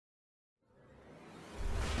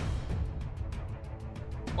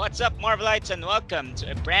What's up, Marvelites, and welcome to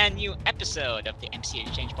a brand new episode of the MC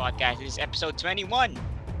Exchange Podcast. This is episode 21.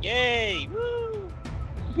 Yay! Woo!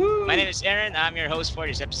 Woo! My name is Aaron. I'm your host for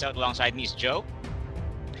this episode. Alongside me is Joe.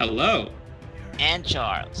 Hello. And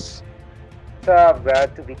Charles. What's up?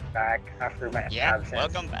 Glad to be back after my absence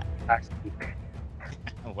welcome back. last week.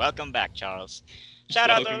 Welcome back, Charles. Shout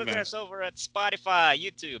out to our Welcome listeners over at Spotify,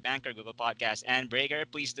 YouTube, Anchor, Google Podcasts, and Breaker.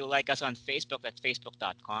 Please do like us on Facebook at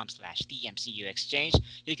facebook.com/TMCU Exchange.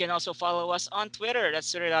 You can also follow us on Twitter. That's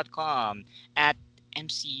twitter.com at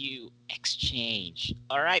MCU Exchange.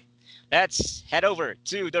 All right, let's head over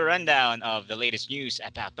to the rundown of the latest news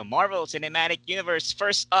about the Marvel Cinematic Universe.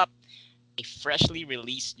 First up, a freshly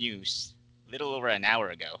released news little over an hour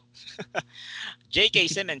ago. JK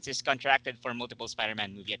Simmons is contracted for multiple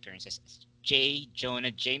Spider-Man movie appearances as J.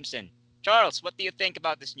 Jonah Jameson. Charles, what do you think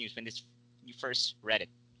about this news when you first read it?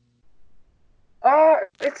 I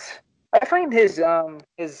find his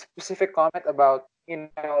specific comment about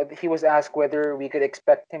he was asked whether we could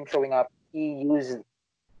expect him showing up. He used,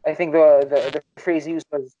 I think the phrase used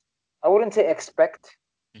was, I wouldn't say expect,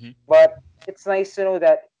 but it's nice to know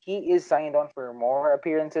that he is signed on for more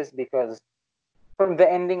appearances, because from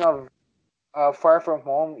the ending of Far From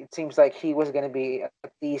Home, it seems like he was going to be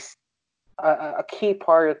at least a key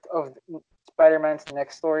part of Spider-Man's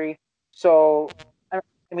next story. So, I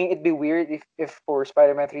mean, it'd be weird if for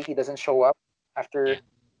Spider-Man 3 he doesn't show up after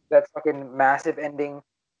that fucking massive ending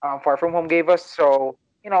Far From Home gave us. So,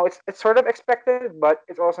 it's sort of expected, but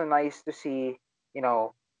it's also nice to see,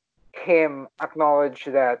 him acknowledge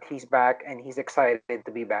that he's back and he's excited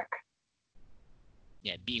to be back.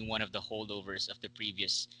 Yeah, being one of the holdovers of the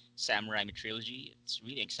previous Sam Raimi trilogy, it's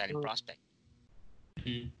really exciting prospect.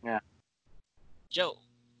 Yeah. Joe,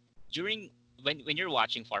 when you're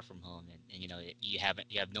watching Far From Home and you have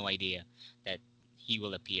no idea that he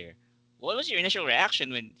will appear, what was your initial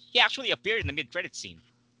reaction when he actually appeared in the mid-credit scene?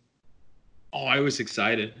 Oh, I was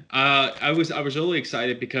excited. I was really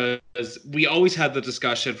excited because we always had the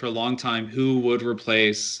discussion for a long time who would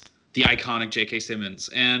replace the iconic JK Simmons,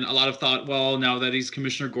 and a lot of thought, well, now that he's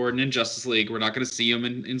Commissioner Gordon in Justice League, we're not going to see him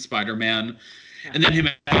in Spider-Man. And then him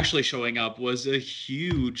actually showing up was a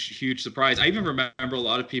huge surprise. I even remember a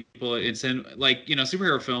lot of people saying, like,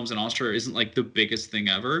 superhero films in Austria isn't like the biggest thing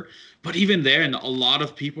ever, but even then, a lot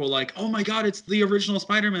of people were like, oh my god, it's the original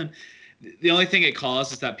Spider-Man. The only thing it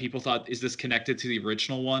caused is that people thought, is this connected to the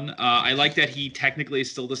original one? I like that he technically is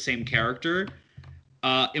still the same character.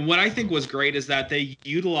 And what I think was great is that they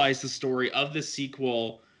utilized the story of the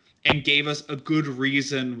sequel and gave us a good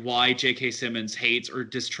reason why J.K. Simmons hates or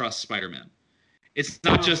distrusts Spider-Man. It's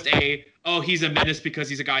not just he's a menace because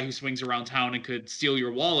he's a guy who swings around town and could steal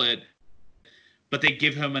your wallet, but they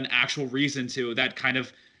give him an actual reason to that kind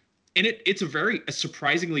of, and it's a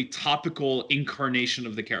surprisingly topical incarnation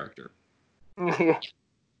of the character. Yeah,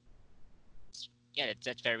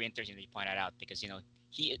 that's very interesting that you pointed out, because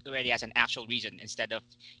he already has an actual reason instead of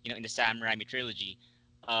in the Sam Raimi trilogy,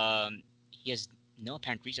 he has no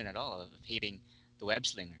apparent reason at all of hating the web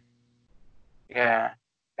slinger. Yeah,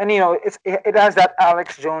 and it has that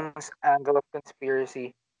Alex Jones angle of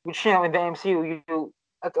conspiracy, which in the MCU you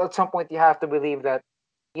at some point you have to believe that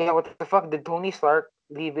what the fuck, did Tony Stark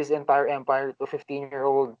leave his entire empire to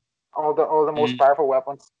 15-year-old? All the most powerful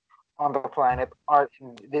weapons on the planet are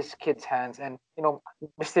in this kid's hands, and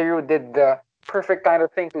Mysterio did the perfect kind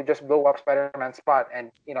of thing to just blow up Spider-Man's spot,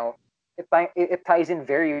 and it ties in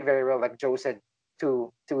very, very well, like Joe said,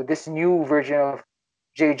 to this new version of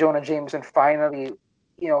J. Jonah Jameson. Finally,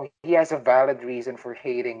 he has a valid reason for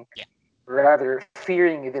hating, rather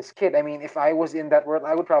fearing this kid. I mean, if I was in that world,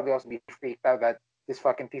 I would probably also be freaked out that this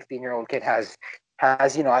fucking 15-year-old kid has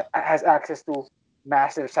access to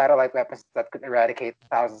massive satellite weapons that could eradicate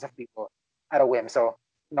thousands of people at a whim. So,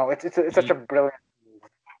 it's such a brilliant.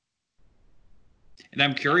 And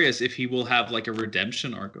I'm curious if he will have like a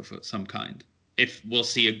redemption arc of some kind. If we'll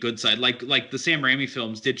see a good side, like the Sam Raimi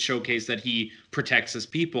films did showcase that he protects his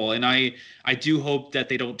people, and I do hope that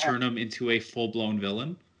they don't turn him into a full-blown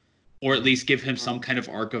villain, or at least give him some kind of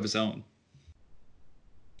arc of his own.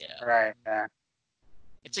 Yeah. Right. Yeah.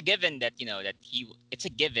 It's a given that it's a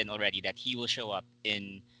given already that he will show up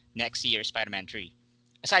in next year's Spider-Man 3.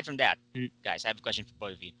 Aside from that, guys, I have a question for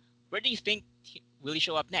both of you. Where do you think will he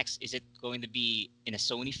show up next? Is it going to be in a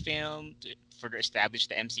Sony film to further establish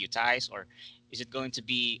the MCU ties, or is it going to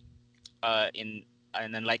be in a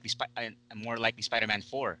more likely Spider-Man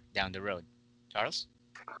 4 down the road? Charles?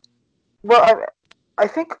 Well, I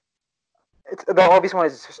think the obvious one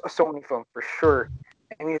is a Sony film for sure.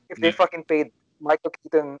 I mean, if they fucking paid Michael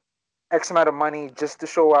Keaton X amount of money just to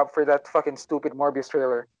show up for that fucking stupid Morbius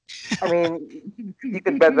trailer. I mean, you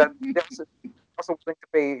could bet that they're also willing to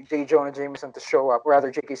pay J. Jonah Jameson to show up,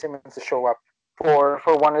 rather J.K. Simmons to show up for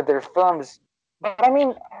one of their films. But I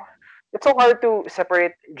mean, it's so hard to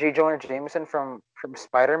separate J. Jonah Jameson from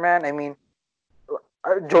Spider Man. I mean,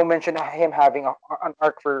 Joe mentioned him having an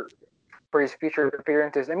arc for his future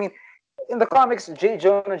appearances. I mean, in the comics, J.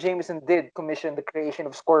 Jonah Jameson did commission the creation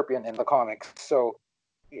of Scorpion in the comics, so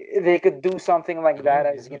they could do something like that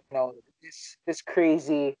as this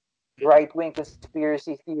crazy right wing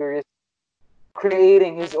conspiracy theorist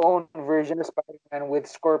creating his own version of Spider-Man with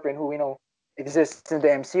Scorpion, who we know exists in the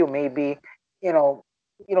MCU. Maybe you know,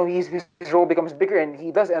 his role becomes bigger, and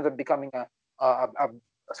he does end up becoming a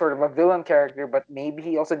sort of a villain character. But maybe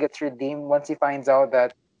he also gets redeemed once he finds out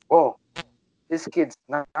that, whoa, this kid's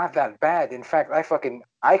not that bad. In fact,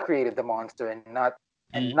 I created the monster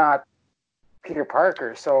and not Peter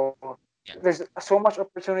Parker. So Yeah. there's so much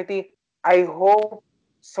opportunity. I hope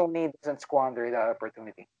Sony doesn't squander that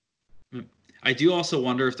opportunity. I do also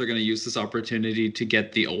wonder if they're going to use this opportunity to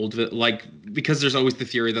get the old, like, because there's always the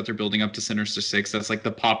theory that they're building up to Sinister Six. That's like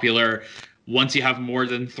the popular, once you have more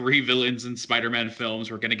than 3 villains in Spider-Man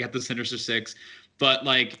films, we're going to get the Sinister Six. But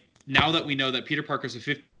like, now that we know that Peter Parker's a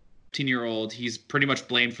 15-year-old, he's pretty much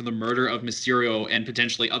blamed for the murder of Mysterio and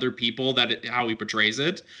potentially other people, how he portrays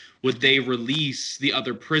it. Would they release the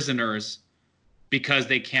other prisoners because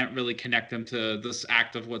they can't really connect them to this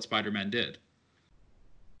act of what Spider-Man did?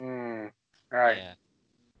 Right. Yeah.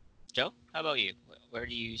 Joe, how about you? Where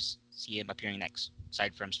do you see him appearing next,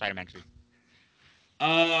 aside from Spider-Man 3?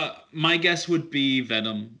 My guess would be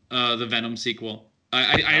Venom, the Venom sequel.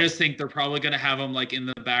 I just think they're probably going to have him like in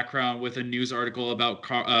the background with a news article about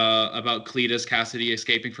Cletus Cassidy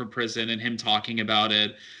escaping from prison and him talking about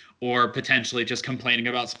it, or potentially just complaining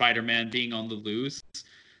about Spider-Man being on the loose.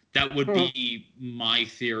 That would be my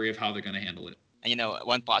theory of how they're going to handle it. And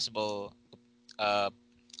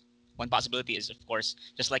one possibility is, of course,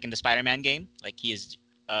 just like in the Spider-Man game, like his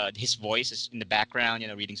voice is in the background,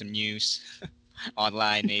 reading some news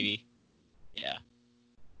online, maybe. Yeah.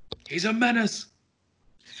 He's a menace.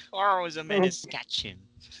 Or was a menace. Catch him.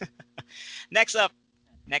 Next up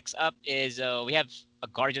is we have a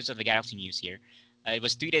Guardians of the Galaxy news here. It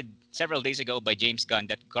was tweeted several days ago by James Gunn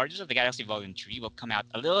that Guardians of the Galaxy Volume 3 will come out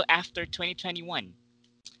a little after 2021.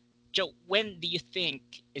 Joe, when do you think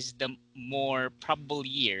is the more probable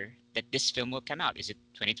year that this film will come out? Is it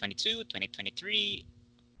 2022, 2023?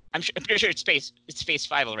 I'm pretty sure it's phase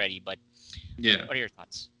 5 already, but yeah. What are your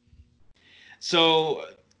thoughts? So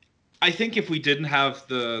I think if we didn't have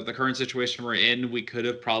the current situation we're in, we could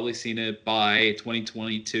have probably seen it by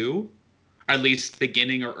 2022, at least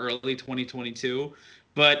beginning or early 2022.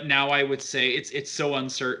 But now I would say it's so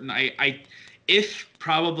uncertain. If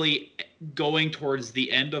probably going towards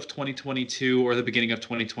the end of 2022 or the beginning of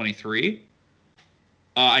 2023.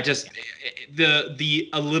 The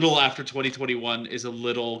a little after 2021 is a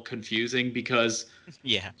little confusing because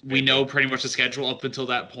we know pretty much the schedule up until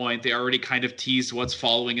that point. They already kind of teased what's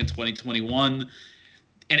following in 2021,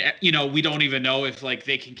 and we don't even know if like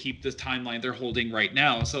they can keep this timeline they're holding right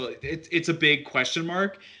now. So it's a big question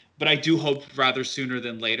mark. But I do hope rather sooner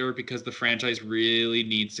than later because the franchise really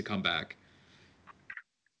needs to come back.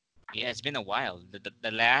 Yeah, it's been a while.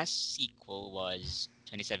 The last sequel was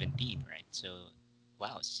 2017, right? So,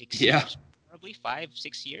 wow, 6 years, probably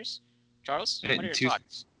 5-6 years. Charles, what are your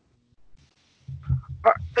thoughts?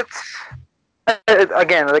 It's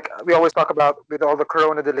again, like we always talk about with all the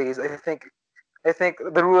Corona delays. I think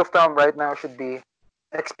the rule of thumb right now should be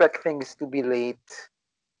expect things to be late.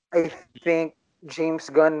 I think James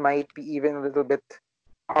Gunn might be even a little bit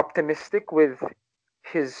optimistic with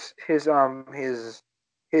his his um his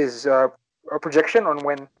his projection on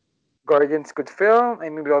when Guardians could film. I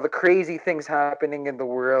mean, with all the crazy things happening in the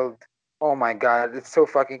world, oh my god, it's so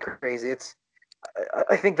fucking crazy.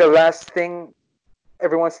 I think the last thing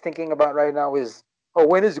everyone's thinking about right now is, oh,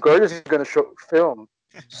 when is Guardians gonna film?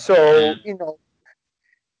 So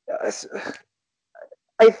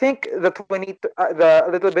I think the a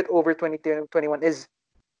little bit over 2021 is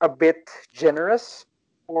a bit generous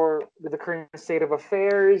for the current state of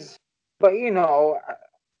affairs. But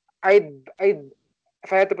I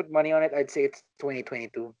if I had to put money on it, I'd say it's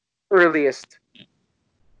 2022 earliest.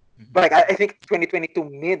 Like I think 2022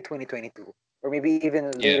 mid 2022 or maybe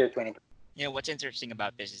even later 2022. What's interesting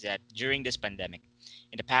about this is that during this pandemic,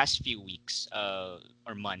 in the past few weeks or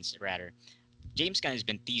months rather, James Gunn has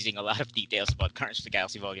been teasing a lot of details about Guardians of the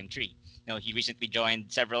Galaxy Volume 3. He recently joined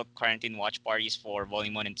several quarantine watch parties for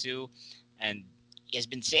Volume 1 and 2, and he has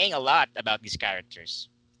been saying a lot about these characters.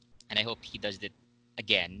 And I hope he does it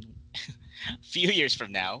again a few years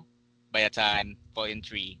from now, by the time Volume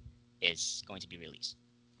 3 is going to be released.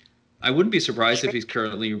 I wouldn't be surprised if he's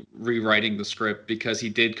currently rewriting the script because he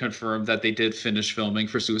did confirm that they did finish filming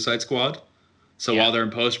for Suicide Squad. So Yeah. while they're in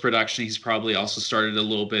post production, he's probably also started a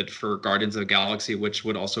little bit for Guardians of the Galaxy, which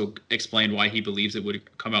would also explain why he believes it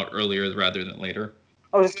would come out earlier rather than later.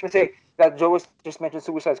 I was just gonna say that Joe was just mentioned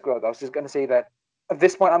Suicide Squad. I was just gonna say that at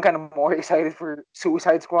this point I'm kind of more excited for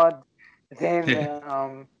Suicide Squad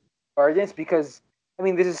than Guardians because I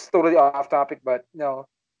mean this is totally off topic, but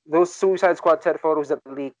those Suicide Squad set photos that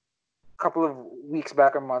leaked a couple of weeks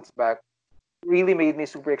back or months back really made me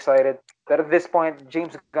super excited. That at this point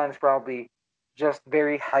James Gunn's probably just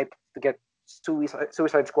very hyped to get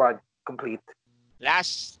Suicide Squad complete.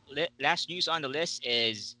 Last news on the list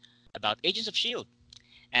is about Agents of Shield,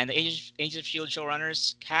 and the Agents of Shield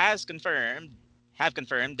showrunners have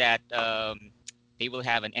confirmed that they will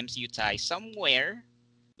have an MCU tie somewhere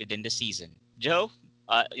within the season. Joe,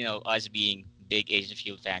 us being big Agents of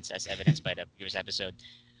Shield fans, as evidenced by the previous episode,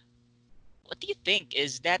 what do you think?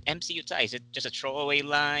 Is that MCU tie? Is it just a throwaway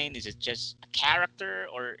line? Is it just a character,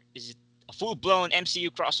 or is it a full-blown MCU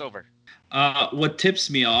crossover? What tips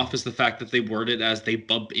me off is the fact that they word it as they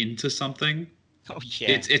bump into something. Oh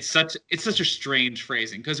yeah. It's such a strange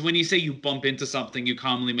phrasing because when you say you bump into something, you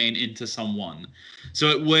commonly mean into someone. So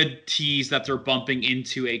it would tease that they're bumping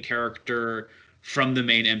into a character from the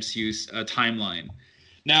main MCU timeline.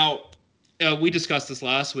 Now, we discussed this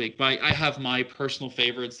last week, but I have my personal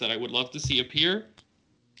favorites that I would love to see appear.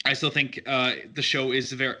 I still think the show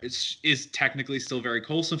is technically still very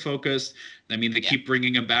Coulson focused. I mean, they keep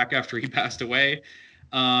bringing him back after he passed away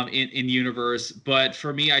in universe. But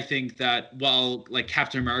for me, I think that while like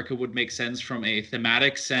Captain America would make sense from a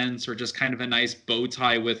thematic sense or just kind of a nice bow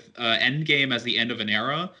tie with Endgame as the end of an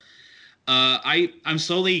era, I'm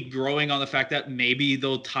slowly growing on the fact that maybe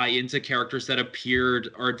they'll tie into characters that appeared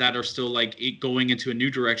or that are still like going into a new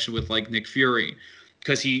direction with like Nick Fury.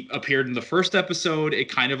 Because he appeared in the first episode, it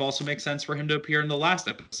kind of also makes sense for him to appear in the last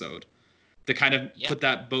episode to kind of put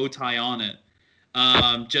that bow tie on it.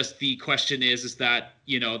 Just the question is that,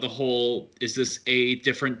 the whole, is this a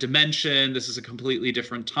different dimension? This is a completely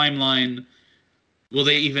different timeline. Will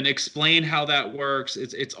they even explain how that works?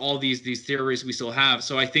 It's all these theories we still have.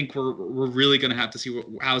 So I think we're really going to have to see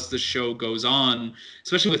how the show goes on,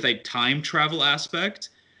 especially with a time travel aspect.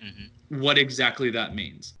 Mm-hmm. What exactly that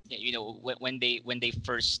means. Yeah, when they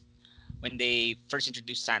first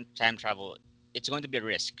introduce time travel, it's going to be a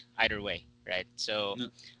risk either way, right? So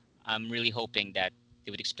I'm really hoping that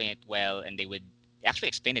they would explain it well, and they would actually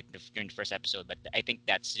explain it during the first episode. But I think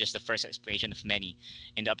that's just the first explanation of many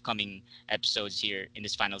in the upcoming episodes here in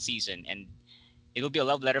this final season, and it will be a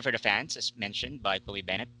love letter for the fans, as mentioned by Chloe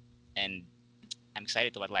Bennett, and I'm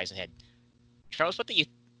excited to what lies ahead. Charles,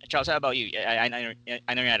 Charles, how about you? I know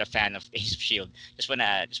you're not a fan of Agents of Shield. Just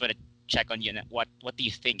wanna check on you. What do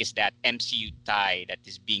you think is that MCU tie that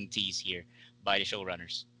is being teased here by the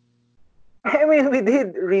showrunners? I mean, we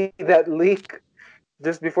did read that leak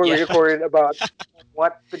just before we recorded about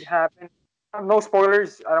what could happen. No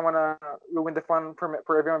spoilers. I don't want to ruin the fun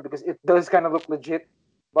for everyone because it does kind of look legit.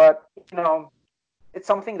 But it's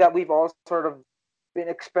something that we've all sort of been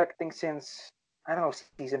expecting since I don't know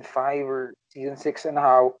season 5 or season 6, and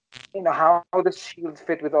how does Shield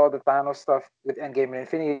fit with all the Thanos stuff with Endgame and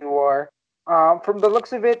Infinity War. From the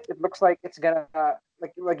looks of it, it looks like it's gonna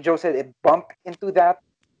like Joe said, it bump into that.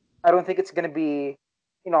 I don't think it's gonna be,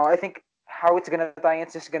 I think how it's gonna tie in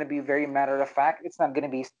is just gonna be very matter of fact. It's not gonna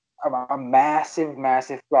be a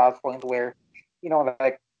massive plot point where,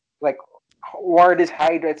 like Ward is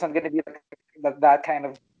Hydra. It's not gonna be like that kind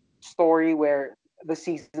of story where the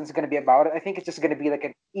season's gonna be about it. I think it's just gonna be like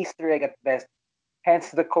an Easter egg at best.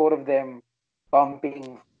 Hence the code of them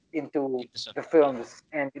bumping into the films,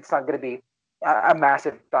 and it's not gonna be a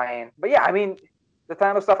massive tie-in. But yeah, I mean, the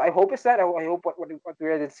Thanos stuff. I hope it's that. I hope what we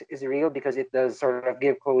read is real because it does sort of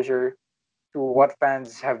give closure to what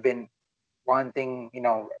fans have been wanting.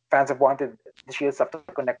 Fans have wanted the Shield stuff to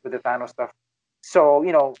connect with the Thanos stuff. So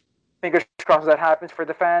fingers crossed that happens for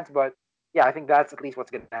the fans. But yeah, I think that's at least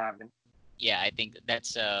what's going to happen. Yeah, I think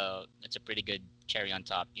that's a pretty good cherry on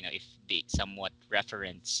top. If they somewhat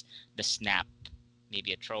reference the snap,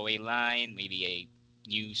 maybe a throwaway line, maybe a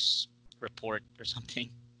news report or something.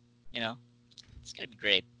 It's gonna be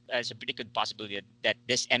great. There's a pretty good possibility that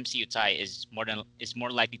this MCU tie is more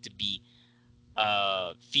likely to be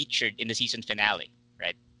featured in the season finale,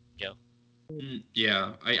 right, Joe?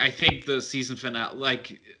 Yeah, I think the season finale,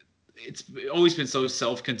 like, it's always been so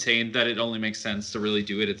self-contained that it only makes sense to really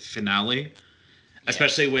do it at the finale,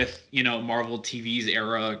 especially with Marvel TV's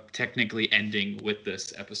era technically ending with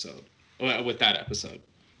this episode. with that episode.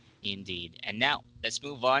 Indeed. And now let's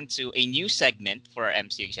move on to a new segment for our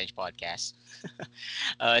MCU Exchange podcast.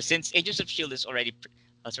 Since Agents of Shield is already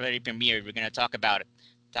premiered, we're gonna talk about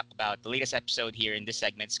the latest episode here in this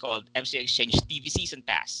segment. It's called MCU Exchange TV Season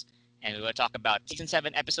Pass, and we're gonna talk about Season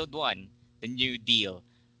 7, Episode 1, The New Deal.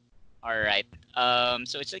 All right.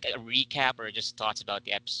 So it's like a recap or just thoughts about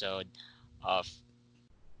the episode of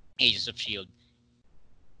Agents of Shield.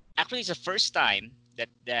 Actually, it's the first time that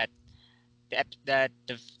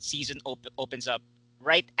the season opens up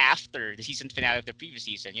right after the season finale of the previous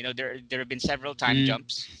season. You know, there have been several time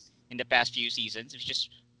jumps in the past few seasons, which is just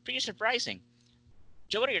pretty surprising.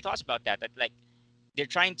 Joe, what are your thoughts about that? That like they're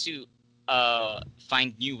trying to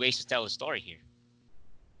find new ways to tell a story here.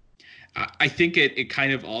 I think it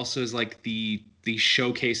kind of also is like the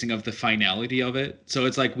showcasing of the finality of it. So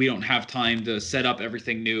it's like we don't have time to set up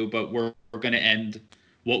everything new, but we're going to end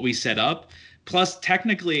what we set up. Plus,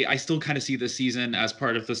 technically, I still kind of see this season as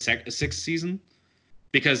part of the sixth season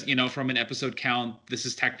because, you know, from an episode count, this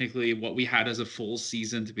is technically what we had as a full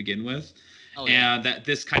season to begin with. Oh, yeah. And that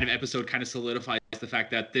this kind of episode kind of solidifies the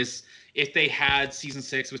fact that this, if they had season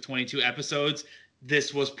 6 with 22 episodes,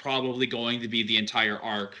 this was probably going to be the entire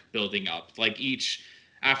arc building up. Like each,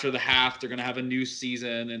 after the half, they're going to have a new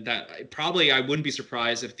season. And that probably, I wouldn't be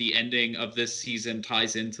surprised if the ending of this season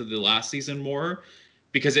ties into the last season more,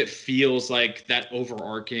 because it feels like that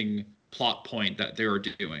overarching plot point that they were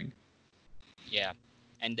doing. Yeah.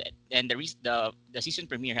 And the season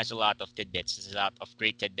premiere has a lot of tidbits. There's a lot of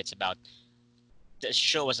great tidbits about the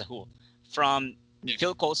show as a whole. From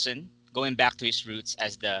Phil Coulson going back to his roots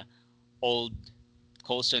as the old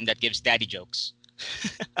Coulson that gives daddy jokes.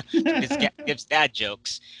 gives dad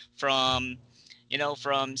jokes. From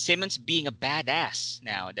Simmons being a badass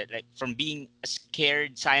now, that like from being a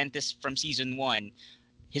scared scientist from season 1,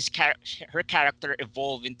 her character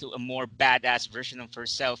evolved into a more badass version of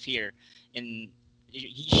herself here.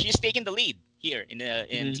 She's taking the lead here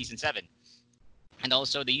in season 7, and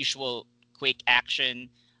also the usual quick action.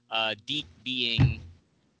 Deke being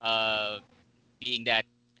that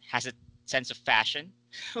has a sense of fashion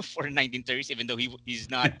for the 1930s, even though he's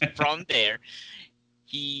not from there.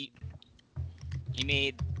 He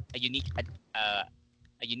made a unique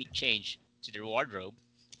change to the wardrobe.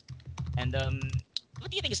 And what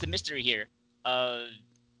do you think is the mystery here?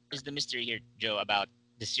 Joe, about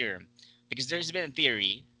the serum? Because there's been a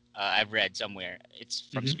theory I've read somewhere. It's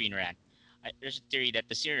from Screen Rant. There's a theory that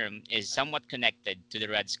the serum is somewhat connected to the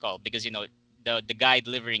Red Skull because, you know, the guy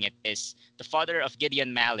delivering it is the father of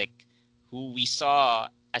Gideon Malik, who we saw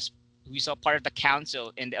part of the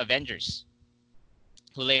council in the Avengers,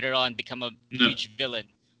 who later on become a huge villain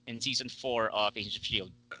in season 4 of Agents of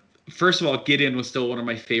Shield. First of all, Gideon was still one of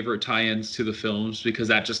my favorite tie-ins to the films because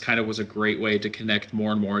that just kind of was a great way to connect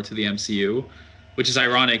more and more to the MCU, which is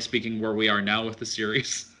ironic speaking where we are now with the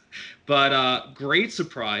series. But great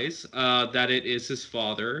surprise that it is his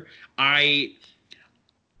father.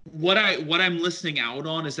 What I'm listening out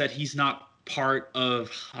on is that he's not part of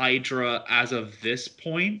Hydra as of this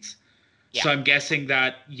point. Yeah. So I'm guessing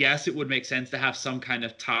that, yes, it would make sense to have some kind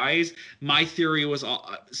of ties. My theory was,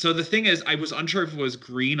 so the thing is, I was unsure if it was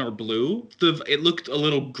green or blue. It looked a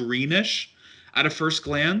little greenish at a first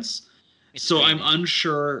glance. So greenish. I'm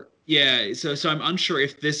unsure. Yeah, so I'm unsure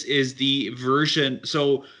if this is the version,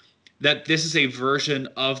 so that this is a version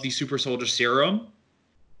of the Super Soldier Serum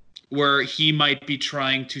where he might be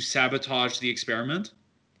trying to sabotage the experiment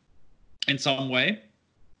in some way.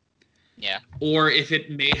 Yeah. Or if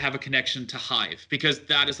it may have a connection to Hive, because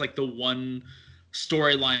that is like the one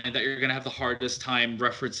storyline that you're going to have the hardest time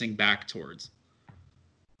referencing back towards.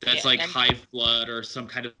 That's like Hive blood or some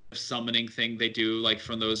kind of summoning thing they do, like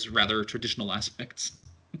from those rather traditional aspects.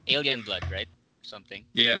 Alien blood, right? Something.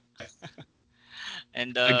 Yeah.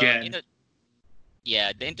 And again, you know,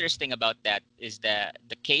 yeah, the interesting about that is that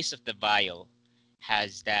the case of the vial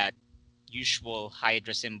has that usual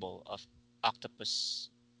Hydra symbol of octopus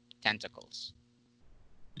tentacles.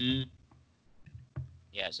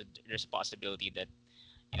 Yeah, so there's a possibility that,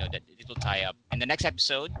 you know, that it will tie up. And the next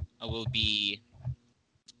episode will be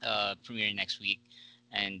premiering next week,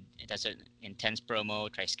 and it has an intense promo,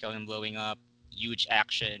 Triskelion blowing up, huge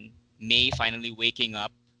action, May finally waking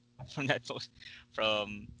up from that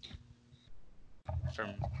from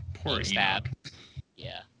being stabbed.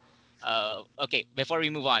 Yeah. Okay, before we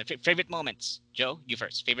move on, favorite moments. Joe, you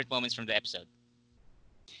first. Favorite moments from the episode.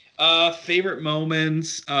 Favorite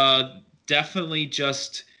moments, definitely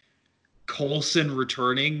just Coulson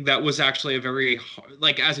returning. That was actually a very,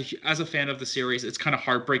 like, as a fan of the series, it's kind of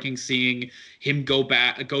heartbreaking seeing him go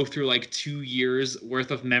through like 2 years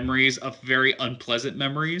worth of memories, of very unpleasant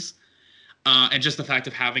memories. and just the fact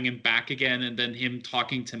of having him back again, and then him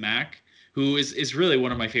talking to Mac, who is really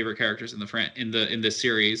one of my favorite characters in in this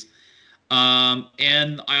series.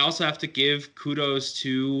 And I also have to give kudos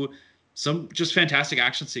to some just fantastic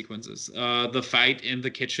action sequences. The fight in the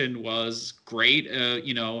kitchen was great.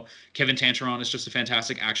 Kevin Tancheron is just a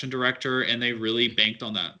fantastic action director, and they really banked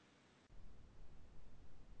on that.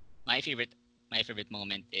 My favorite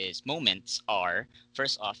moments are,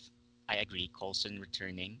 first off, I agree, Coulson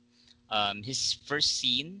returning. His first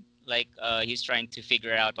scene, like he's trying to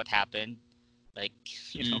figure out what happened, like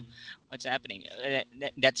what's happening.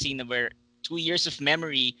 That scene where 2 years of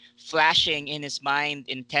memory flashing in his mind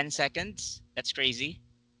in 10 seconds. That's crazy.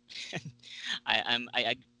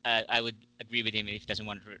 I would agree with him if he doesn't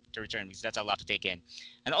want to return, because that's a lot to take in.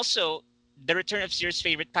 And also the return of Sears'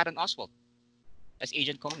 favorite Patton Oswalt as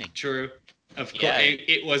Agent Koenig. True. Of course, Yeah.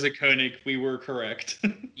 it was a Koenig. We were correct.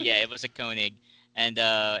 Yeah, it was a Koenig, and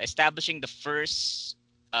establishing the first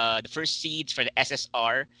seeds for the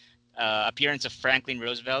SSR, appearance of Franklin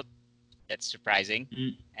Roosevelt. That's surprising,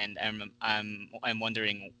 and I'm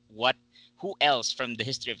wondering who else from the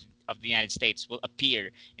history of the United States will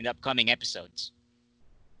appear in the upcoming episodes.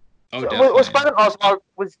 Oh, So, definitely. was Patton Oswalt,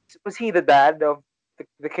 was he the dad of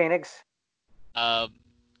the Koenigs?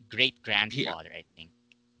 Great grandfather, I think.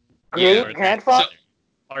 Great grandfather.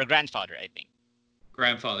 Or grandfather, I think.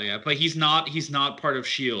 Grandfather, yeah, but he's not part of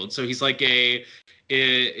Shield, so he's like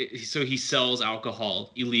so he sells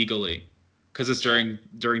alcohol illegally because it's during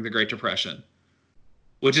the Great Depression,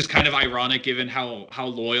 which is kind of ironic given how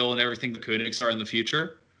loyal and everything the Koenigs are in the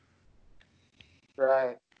future.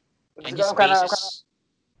 Right. And his basis.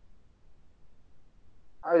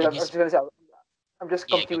 I'm just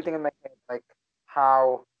computing in my head, like,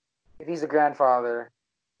 how, if he's a grandfather,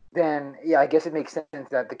 then I guess it makes sense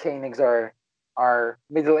that the Koenigs are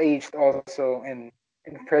middle aged also in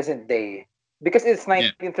present day, because it's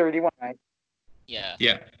 1931, right? Yeah.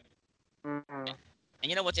 Yeah. Mm-hmm. And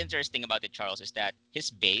you know what's interesting about it, Charles, is that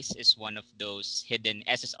his base is one of those hidden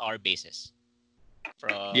SSR bases.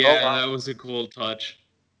 That was a cool touch.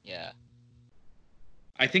 Yeah.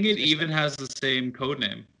 I think it even has the same code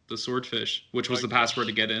name, the Swordfish, which was the password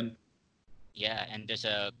to get in. Yeah, and there's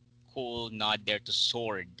a cool nod there to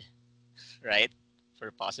Sword, right?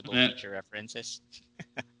 For possible future references.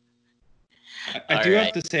 I do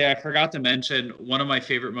have to say, I forgot to mention, one of my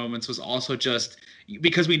favorite moments was also just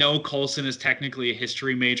because we know Coulson is technically a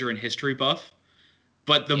history major and history buff,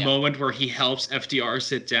 but the moment where he helps FDR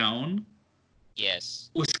sit down,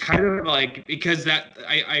 was kind of like, because that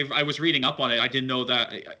I was reading up on it. I didn't know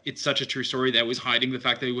that it's such a true story that was hiding the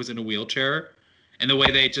fact that he was in a wheelchair, and the way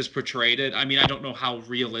they just portrayed it. I mean, I don't know how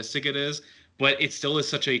realistic it is, but it still is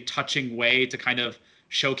such a touching way to kind of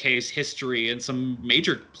showcase history and some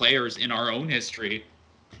major players in our own history.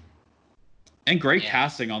 And great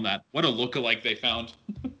casting on that. What a lookalike they found.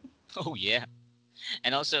 Oh, yeah.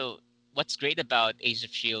 And also, what's great about Age of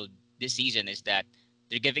S.H.I.E.L.D. this season is that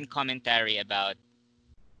they're giving commentary about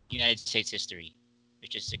United States history,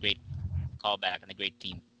 which is a great callback and a great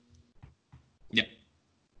theme. Yeah.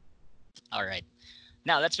 All right.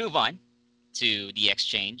 Now, let's move on to the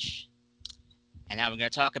exchange. And now we're going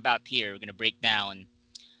to talk about here. We're going to break down.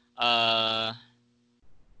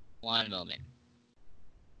 One moment.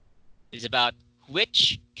 It's about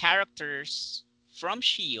which characters from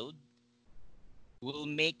S.H.I.E.L.D.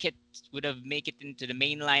 would have make it into the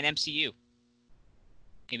mainline MCU.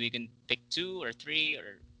 Maybe you can pick 2 or 3,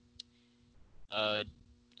 or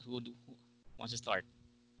who wants to start?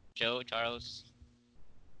 Joe, Charles?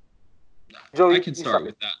 Joe, I can start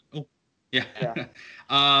with that. Oh, yeah.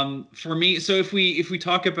 For me, so if we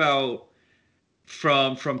talk about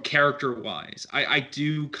from character wise, I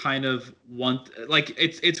do kind of want, like,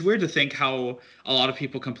 it's weird to think how a lot of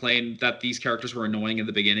people complain that these characters were annoying in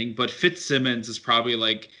the beginning, but Fitzsimmons is probably,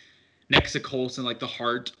 like, next to Coulson, like, the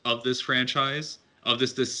heart of this franchise, of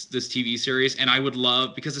this TV series. And I would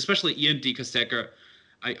love, because especially Ian DiCosteca,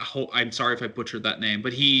 I'm sorry if I butchered that name,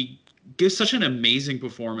 but he gives such an amazing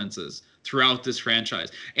performances throughout this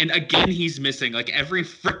franchise. And again, he's missing, like, every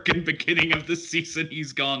freaking beginning of the season.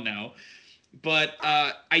 He's gone now. But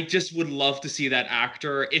I just would love to see that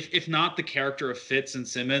actor, if not the character of Fitz and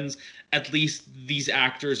Simmons, at least these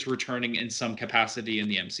actors returning in some capacity in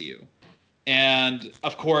the MCU. And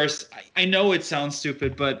of course, I know it sounds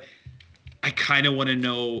stupid, but I kind of want to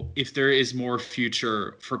know if there is more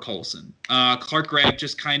future for Coulson. Clark Gregg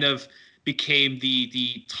just kind of became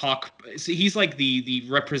the talk. So he's like the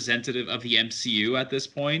representative of the MCU at this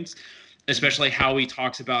point, especially how he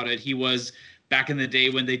talks about it. He was back in the day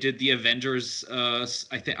when they did the Avengers.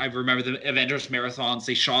 I think I remember the Avengers marathons.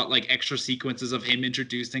 They shot like extra sequences of him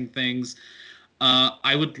introducing things.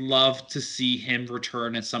 I would love to see him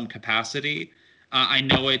return in some capacity. I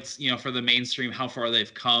know it's, for the mainstream, how far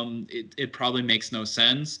they've come, it probably makes no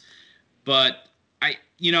sense. But I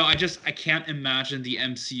can't imagine the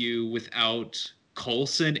MCU without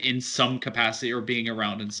Coulson in some capacity or being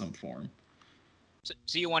around in some form.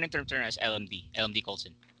 So you want him to return as LMD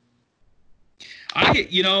Colson?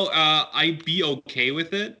 I'd be okay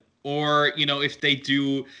with it. Or, if they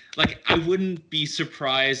do, like, I wouldn't be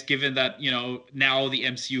surprised given that, now the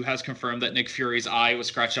MCU has confirmed that Nick Fury's eye was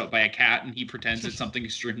scratched out by a cat and he pretends it's something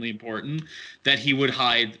extremely important, that he would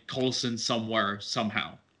hide Coulson somewhere,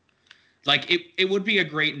 somehow. Like, it would be a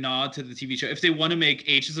great nod to the TV show. If they want to make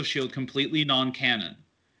Agents of S.H.I.E.L.D. completely non-canon,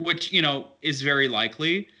 which, is very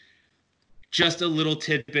likely, just a little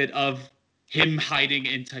tidbit of him hiding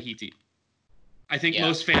in Tahiti. I think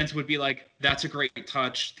most fans would be like, that's a great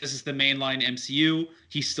touch. This is the mainline MCU.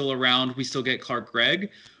 He's still around. We still get Clark Gregg.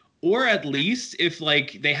 Or at least if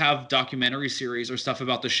like they have documentary series or stuff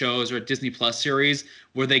about the shows or a Disney Plus series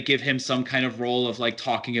where they give him some kind of role of like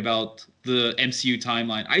talking about the MCU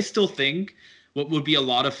timeline. I still think what would be a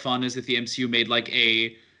lot of fun is if the MCU made like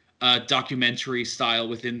a documentary style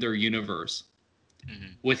within their universe. Mm-hmm.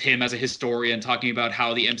 With him as a historian talking about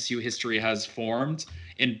how the MCU history has formed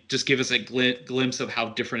and just give us a glimpse of how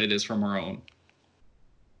different it is from our own.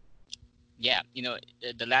 Yeah,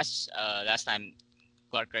 the last time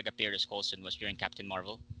Clark Gregg appeared as Coulson was during Captain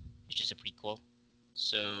Marvel, which is a prequel.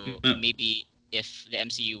 So maybe if the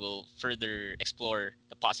MCU will further explore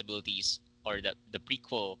the possibilities or the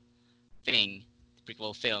prequel thing, the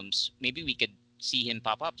prequel films, maybe we could see him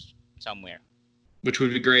pop up somewhere. Which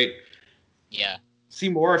would be great. Yeah. See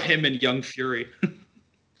more of him and Young Fury.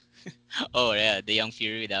 Oh yeah, the Young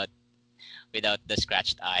Fury without the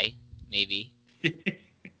scratched eye, maybe.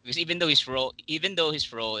 Because even though his role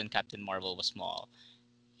in Captain Marvel was small,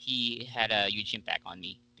 he had a huge impact on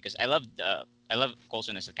me because I love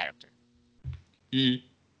Coulson as a character. Mm.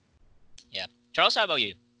 Yeah, Charles, how about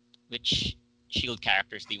you? Which Shield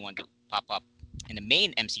characters do you want to pop up in the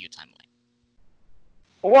main MCU timeline?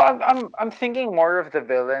 Well, I'm thinking more of the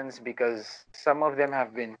villains because some of them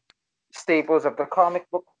have been staples of the comic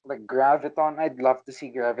book, like Graviton. I'd love to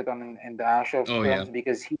see Graviton in the actual films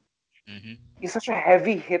because he's such a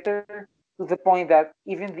heavy hitter to the point that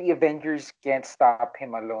even the Avengers can't stop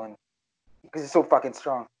him alone because he's so fucking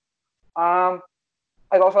strong. I'd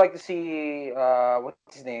also like to see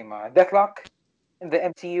what's his name, Deathlock in the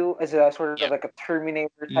MCU as a sort of like a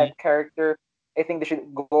Terminator type character. I think they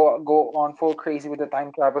should go on full crazy with the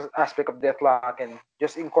time travel aspect of Deathlock and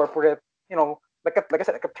just incorporate, like I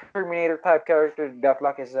said, like a Terminator type character.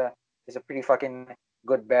 Deathlock is a pretty fucking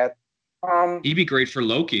good bet. He'd be great for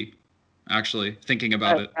Loki, actually, thinking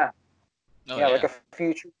about it. Like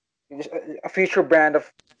a future brand of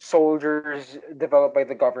soldiers developed by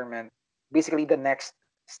the government. Basically, the next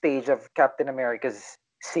stage of Captain America's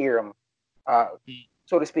serum,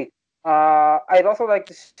 so to speak. I'd also like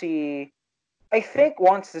to see. I think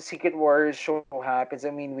once the Secret Wars show happens, I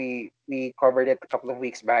mean, we covered it a couple of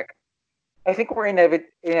weeks back. I think we're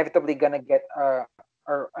inevitably gonna get the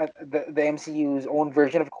MCU's own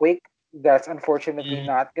version of Quake. That's unfortunately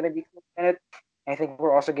not gonna be in it. I think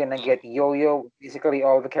we're also gonna get Yo-Yo, basically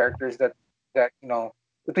all the characters that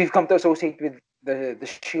we've come to associate with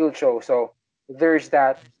the Shield show. So there's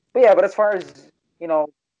that. But yeah, but as far as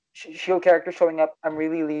Shield characters showing up, I'm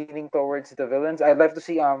really leaning towards the villains. I'd love to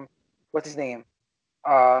see what's his name,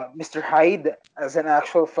 Mr. Hyde as an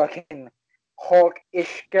actual fucking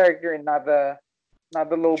Hulk-ish character and not the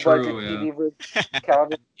low budget TV version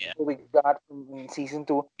Calvin we got from season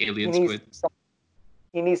 2. Alien Squid.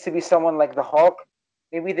 He needs to be someone like the Hulk.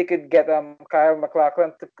 Maybe they could get Kyle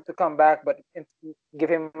MacLachlan to come back, but give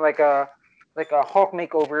him like a Hulk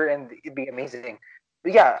makeover, and it'd be amazing.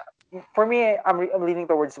 But yeah, for me, I'm leaning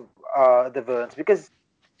towards the villains because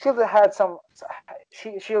Shield has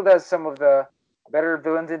some of the better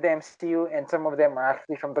villains in the MCU, and some of them are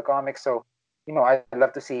actually from the comics. So I'd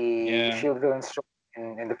love to see Shield villains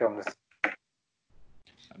in the films.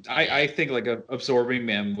 I think like Absorbing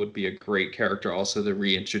Man would be a great character also to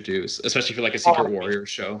reintroduce, especially for like a Secret Warrior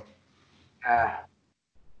show.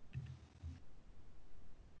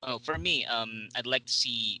 For me, I'd like to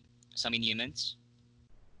see some Inhumans.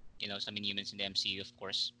 Some Inhumans in the MCU, of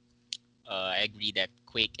course. I agree that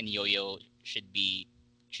Quake and Yo-Yo should be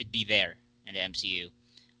there in the MCU,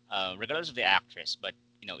 regardless of the actress. But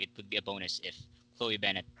it would be a bonus if Chloe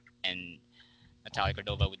Bennett and Natalia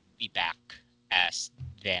Cordova would be back as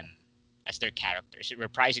them. as their characters,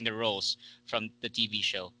 reprising the roles from the TV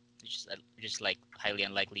show, which is like highly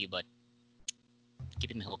unlikely, but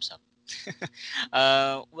keeping my hopes up.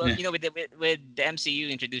 Well, Yeah. you know, with the MCU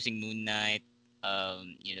introducing Moon Knight,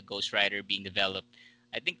 you know, Ghost Rider being developed,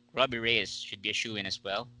 I think Robbie Reyes should be a shoe in as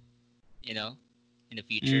well. You know, in the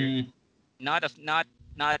future, Mm, not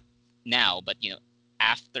now, but you know,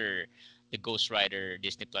 after the Ghost Rider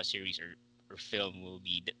Disney Plus series or film will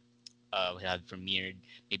have premiered,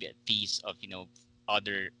 maybe a piece of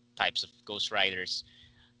other types of Ghost Riders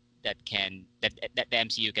that the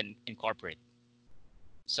MCU can incorporate.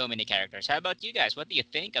 So many characters. How about you guys? What do you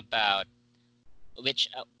think about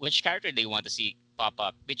which character do you want to see pop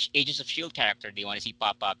up? Which Agents of Shield character do you want to see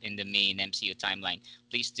pop up in the main MCU timeline?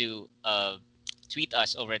 Please do tweet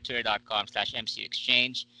us over at twitter.com/MCU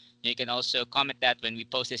Exchange. You can also comment that when we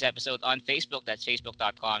post this episode on Facebook. That's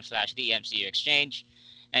facebook.com/the MCU Exchange.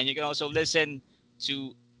 And you can also listen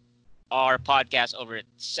to our podcast over at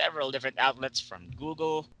several different outlets from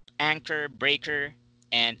Google, Anchor, Breaker,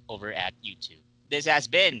 and over at YouTube. This has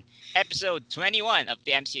been episode 21 of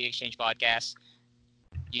the MCU Exchange podcast.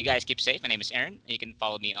 You guys keep safe. My name is Aaron. You can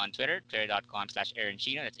follow me on Twitter,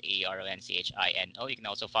 twitter.com/AaronChino. That's AaronChino. You can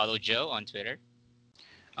also follow Joe on Twitter.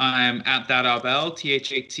 I'm at that Abel,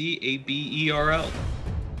 THATABERL.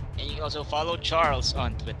 And you can also follow Charles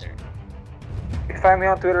on Twitter. You can find me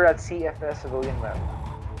on Twitter at CFSCivilianWeb.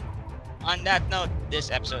 On that note,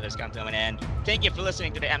 this episode has come to an end. Thank you for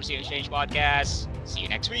listening to the MCU Exchange podcast. See you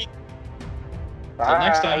next week. Till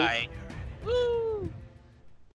next time. Bye. Woo!